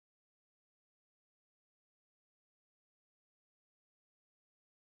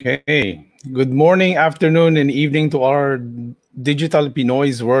Okay. Good morning, afternoon, and evening to our digital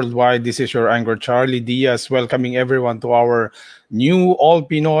Pinoys worldwide. This is your anchor, Charlie Diaz, welcoming everyone to our new All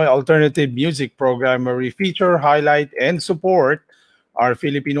Pinoy Alternative Music program where we feature, highlight, and support our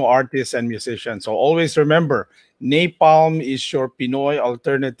Filipino artists and musicians. So always remember, NAPALM is your Pinoy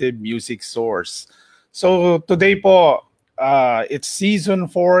alternative music source. So today po, it's season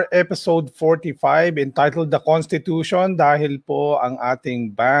 4, episode 45, entitled The Constitution, dahil po ang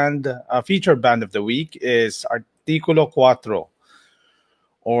ating band, feature band of the week is Artikulo Kwatro,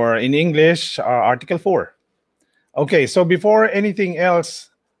 or in English, Article 4. Okay, so before anything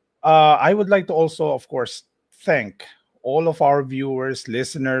else, I would like to also, of course, thank all of our viewers,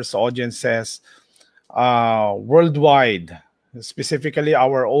 listeners, audiences worldwide, specifically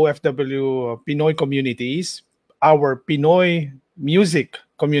our OFW Pinoy communities, our Pinoy music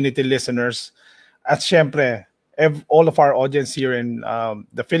community listeners, at syempre, all of our audience here in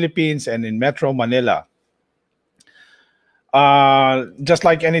the Philippines and in Metro Manila. Just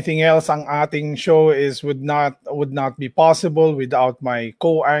like anything else, ang ating show would not be possible without my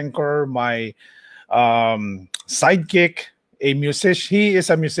co-anchor, my sidekick, a musician. He is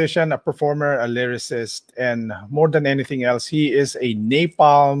a musician, a performer, a lyricist, and more than anything else, he is a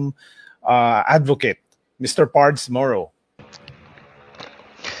napalm advocate, Mr. Phards Moro.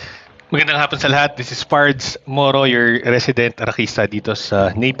 Magandang hapon sa lahat. This is Phards Moro, your resident rakista dito sa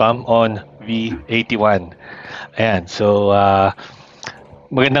NAPALM on V81. Ayan, so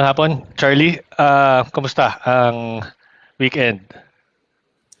magandang hapon, Charlie. Kumusta ang weekend?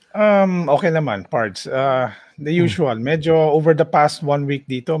 Okay naman, Phards. The usual. Medyo over the past 1 week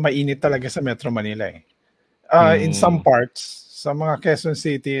dito, mainit talaga sa Metro Manila eh. In some parts, sa mga Quezon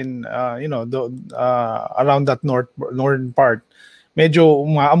City and around that northern part, medyo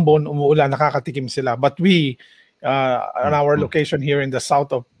umaambon, umuulan, nakakatikim sila. But we, on our location here in the south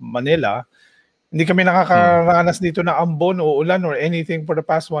of Manila, hindi kami nakakaranas dito na ambon o ulan or anything for the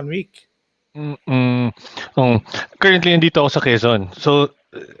past 1 week. Currently, nandito ako sa Quezon. So,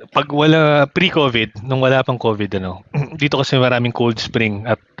 pag wala pre-COVID, nung wala pang COVID, dito kasi maraming cold spring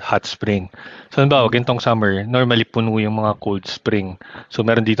at hot spring. So, halimbawa, gantong summer, normally puno yung mga cold spring. So,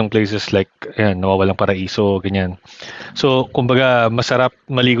 meron ditong places like, ayan, Nawawalang Paraiso, ganyan. So, kumbaga, masarap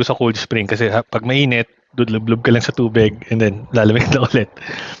maligo sa cold spring kasi pag mainit, dudlub-lub ka lang sa tubig and then lalamig na ulit.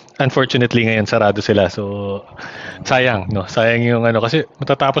 Unfortunately, ngayon sarado sila. So, sayang, no? Sayang yung kasi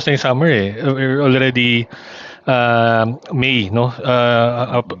matatapos na yung summer eh. We're already May, no?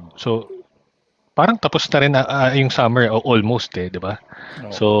 So, parang tapos na rin yung summer, almost eh, di ba?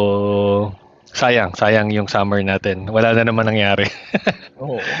 So, sayang yung summer natin. Wala na naman nangyari.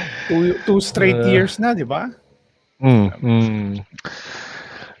 Oo. Two straight years na, di ba?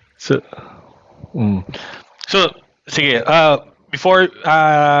 So, sige, before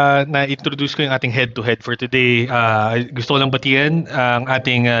na-introduce ko yung ating head-to-head for today, gusto ko lang batiyan ang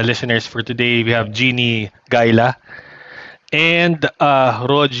ating listeners for today. We have Jeannie Gaila and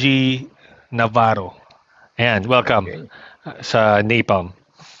Rogie Navarro. Ayan, welcome sa NAPALM.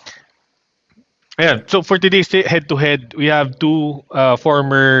 Ayan, so for today's head-to-head, we have two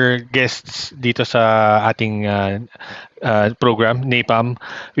former guests dito sa ating program, NAPALM.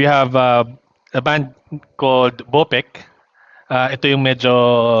 We have a band called Bopek. Ito yung medyo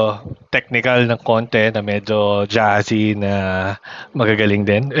technical ng konti, na medyo jazzy na magagaling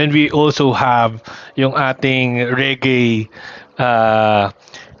din. And we also have yung ating reggae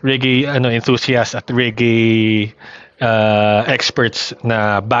enthusiast at reggae experts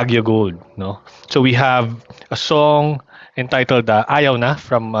na Baguio Gold, no? So we have a song entitled Ayaw Na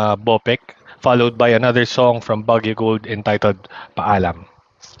from Bopek, followed by another song from Baguio Gold entitled Paalam.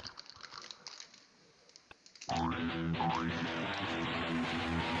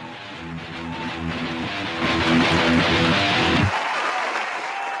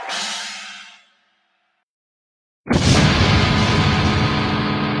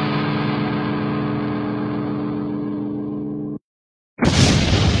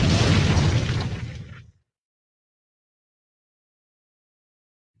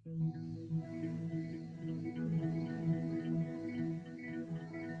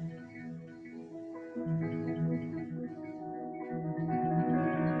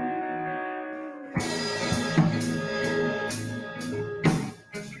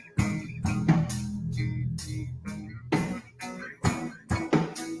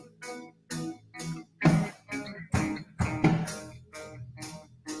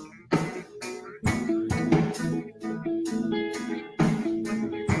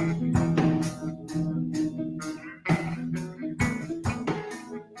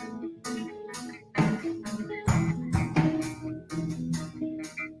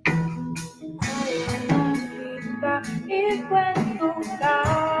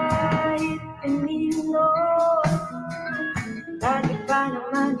 ba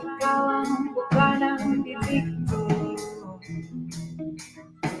naman ikaw ang buka ng bibig ko?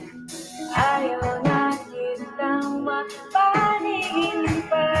 Ayaw na kitang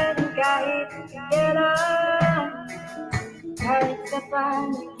mapaniginipan kahit kailan. Kahit sa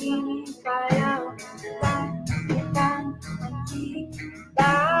panaginip ayaw kitang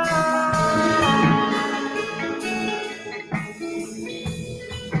makita.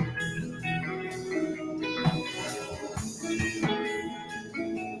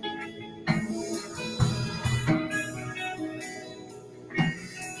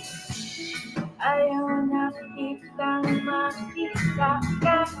 Ayaw na kitang makita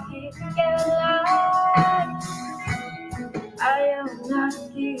kahit kailan. Ayaw na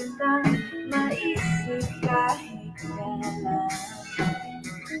kitang maisip kahit kailan.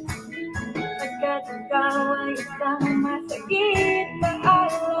 Pagkat ikaw ay isang masakit na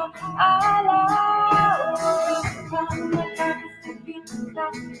alaala. Ang makakasakit sa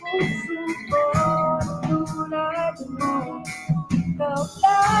puso ko tulad mo. Ikaw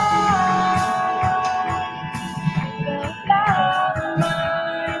lang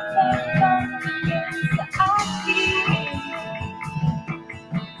may pagpapagin sa akin.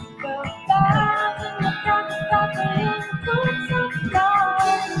 Ikaw lang ang nakakakalungkot sa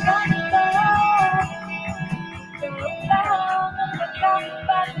ganito. Ikaw lang ang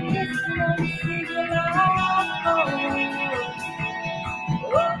nakakapalis ng sigla ko.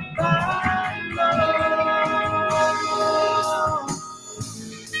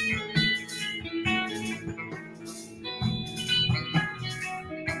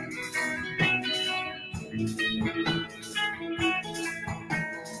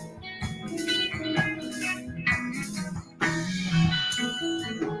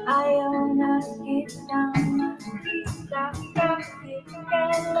 Ayaw na kitang makita kahit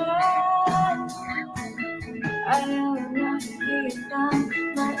kailan. Ayaw na kitang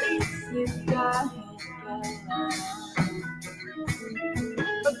maisip kahit kailan.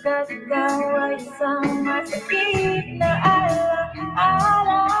 Pagkat ikaw ay isang masakit na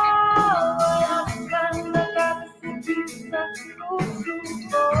alaala. Wala kang nakakasakit sa puso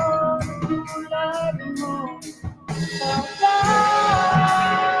ko tulad mo. Ikaw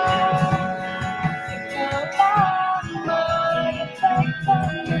lang may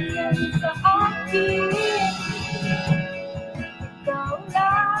pagpapagin sa akin. Ikaw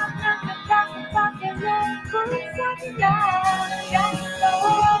lang ang nakakakalungkot sa ganito.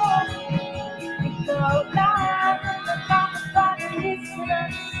 Ikaw lang ang nakakapalis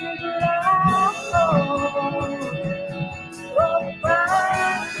ng sigla ko. Oh,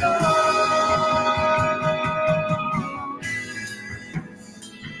 Kwatro.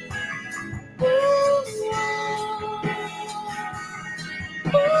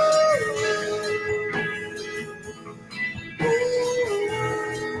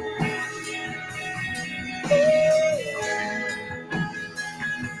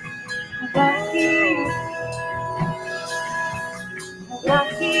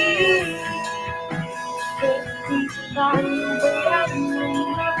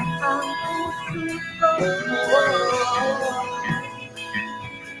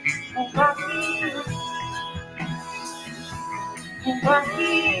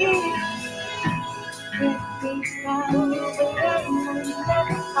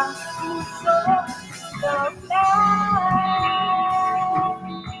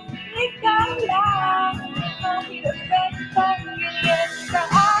 Ikaw lang mahirap pagpangilin sa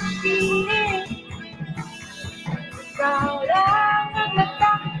akin. Ikaw lang ang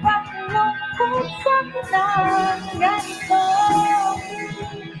nakakakalungkot sa ganito.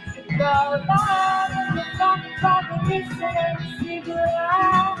 Ikaw lang ang nakakapalis ng sigla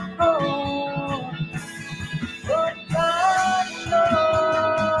ko. Oh, Kwatro.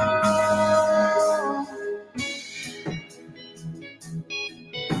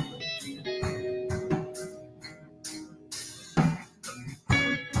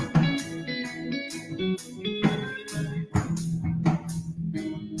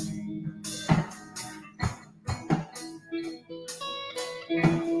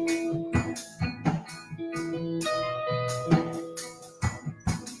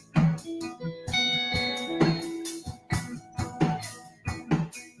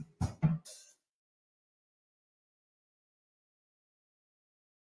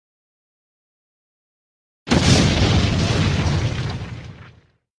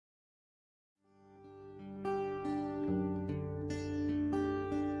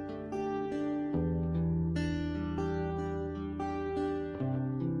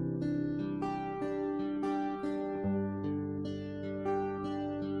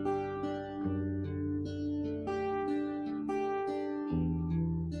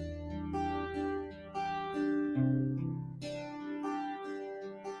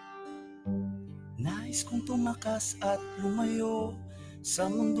 Nais kong tumakas at lumayo sa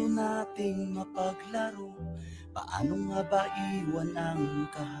mundo nating mapaglaro. Paano nga ba iwan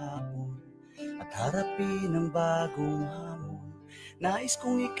ang kahapon at harapin ang bagong hamon? Nais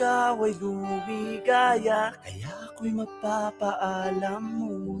kong ikaw ay lumigaya, kaya ako'y magpapaalam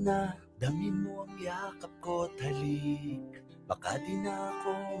muna. Damin mo ang yakap ko't halik, baka di na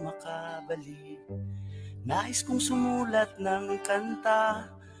ako makabalik. Nais kong sumulat ng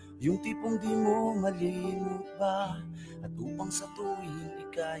kanta, yung tipong di mo malimot ba, at upang sa tuwing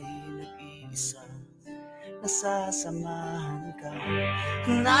ika'y nag-iisa, nasasamahan ka.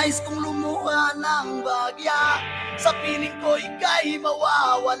 Nais kong lumuha ng bagya, sa piling ko ika'y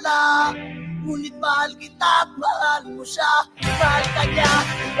mawawala. Ngunit mahal kita at mahal mo siya, mahal ka niya,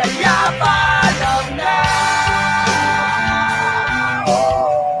 kaya paalam na.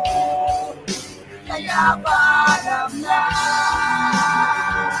 Oh, kaya paalam na.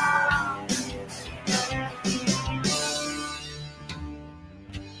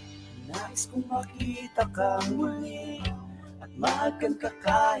 Nais kong makita ka muli at mahagan ka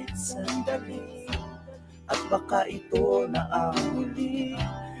kahit sandali, at baka ito na ang huli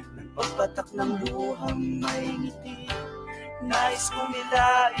ng pagpatak ng luhang may ngiti. Nais kong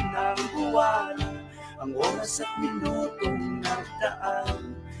nilain ang buwan, ang oras at minutong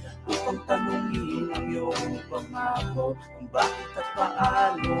nagdaan, upang tanungin ang iyong pangako, kung bakit at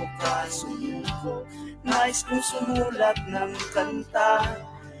paano ka sumuko. Nais kong sumulat ng kanta,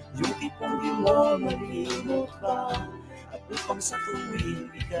 yung tipong di mo malimot ba, at upang sa tuwing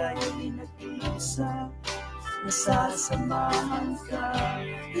ika'y nag-iisa, nasasamahan ka.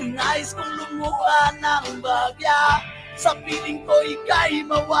 Nais kong lumuha ng bagya, sa piling ko ika'y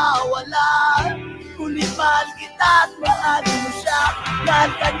mawawala. Ngunit mahal kita at mahal mo siya,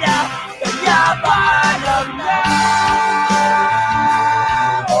 mahal ka niya, kaya paalam na.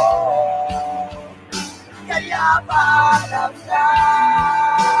 Oh, kaya paalam na.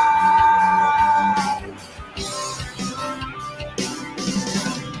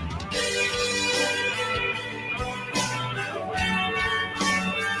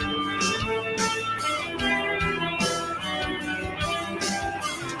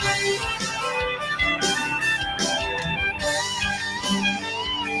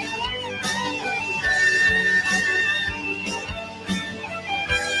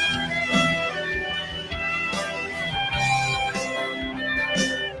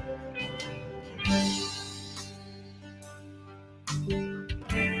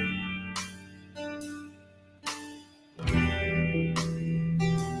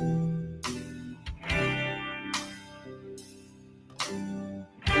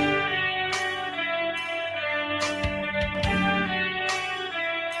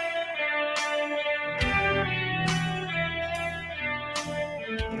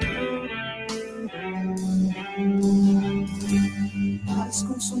 Nais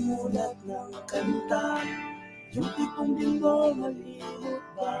kong sumulat ng kanta, yung tipong di mo malimot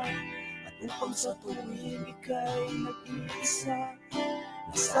ba, at upang sa tuwing ika'y nag-iisa,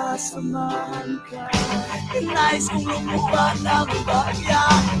 nasasamahan ka. Nais kong lumuha ng bagya,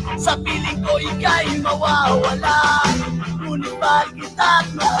 sa piling ko ika'y mawawala. Ngunit mahal kita at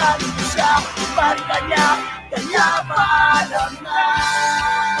mahal mo siya, mahal ka niya, kaya paalam na.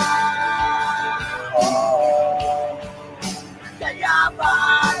 Oh, kaya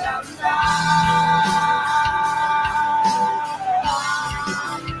paalam na.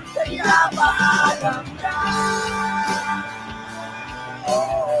 Kaya paalam na.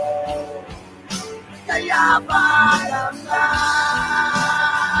 Oh, kaya paalam na.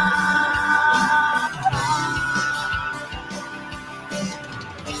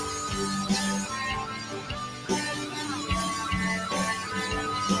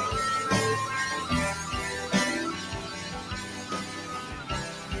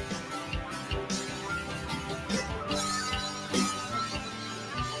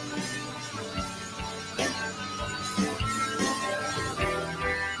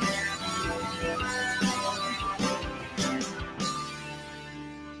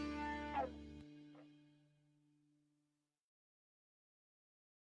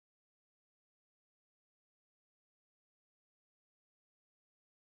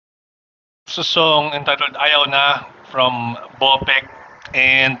 So song entitled Ayaw Na from Bopek,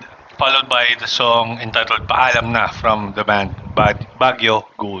 and followed by the song entitled Paalam Na from the band Baguio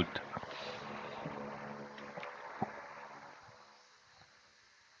Gold.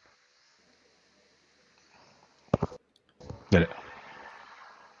 Got it.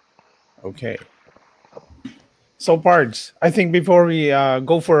 Okay. So, Pards, I think before we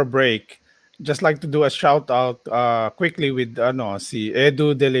go for a break, just like to do a shout out quickly with si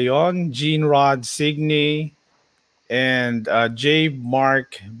Edu De Leon, Gene Rod Signey, and J.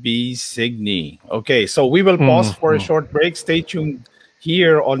 Mark B. Signey. Okay, so we will pause for a Mm-hmm. short break. Stay tuned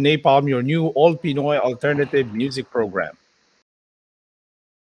here on Napalm, your new all Pinoy alternative music program.